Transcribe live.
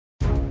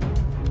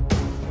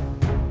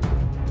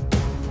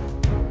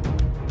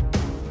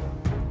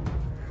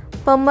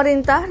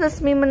Pemerintah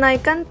resmi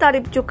menaikkan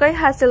tarif Cukai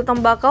Hasil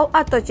Tembakau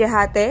atau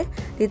CHT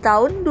di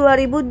tahun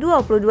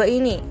 2022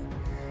 ini.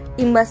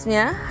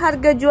 Imbasnya,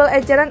 harga jual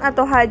eceran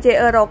atau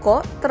Harga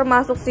Rokok,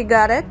 termasuk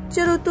sigaret,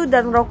 cerutu,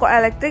 dan rokok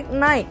elektrik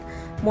naik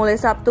mulai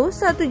Sabtu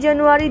 1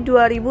 Januari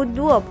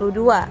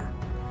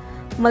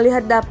 2022.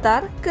 Melihat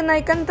daftar,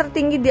 kenaikan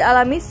tertinggi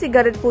dialami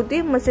sigaret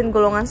putih mesin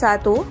golongan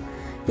 1,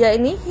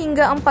 yakni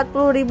hingga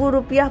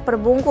Rp40.000 per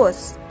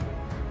bungkus.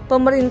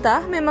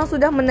 Pemerintah memang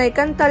sudah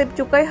menaikkan tarif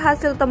Cukai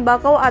Hasil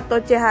Tembakau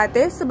atau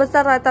CHT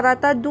sebesar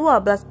rata-rata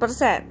 12%.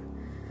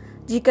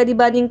 Jika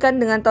dibandingkan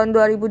dengan tahun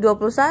 2021,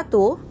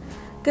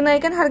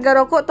 kenaikan harga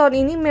rokok tahun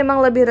ini memang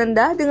lebih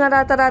rendah dengan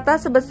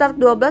rata-rata sebesar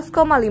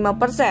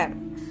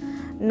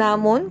 12,5%.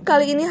 Namun,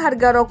 kali ini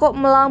harga rokok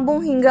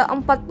melambung hingga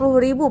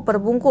Rp40.000 per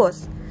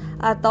bungkus,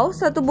 atau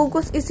satu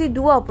bungkus isi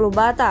 20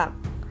 batang.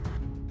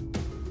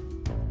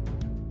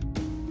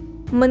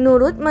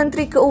 Menurut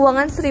Menteri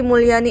Keuangan Sri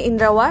Mulyani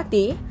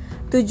Indrawati,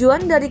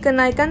 tujuan dari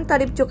kenaikan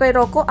tarif cukai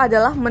rokok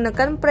adalah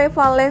menekan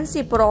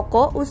prevalensi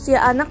perokok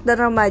usia anak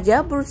dan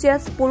remaja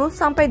berusia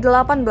 10-18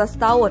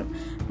 tahun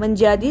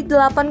menjadi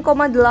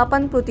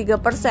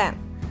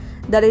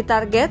 8,83% dari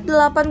target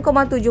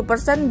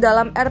 8,7%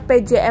 dalam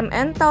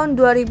RPJMN tahun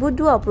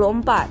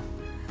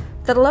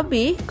 2024.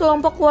 Terlebih,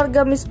 kelompok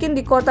warga miskin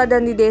di kota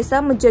dan di desa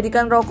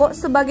menjadikan rokok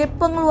sebagai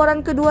pengeluaran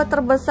kedua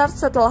terbesar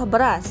setelah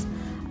beras,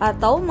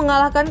 atau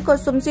mengalahkan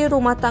konsumsi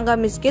rumah tangga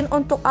miskin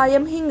untuk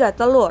ayam hingga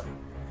telur.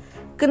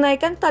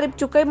 Kenaikan tarif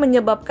cukai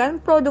menyebabkan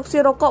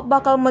produksi rokok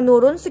bakal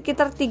menurun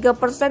sekitar 3%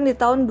 di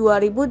tahun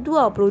 2022,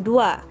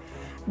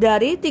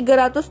 dari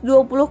 320,1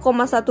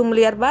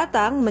 miliar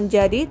batang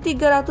menjadi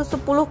 310,4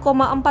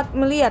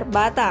 miliar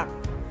batang.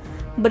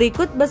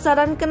 Berikut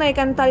besaran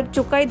kenaikan tarif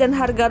cukai dan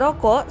harga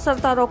rokok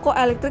serta rokok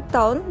elektrik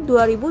tahun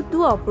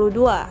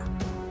 2022.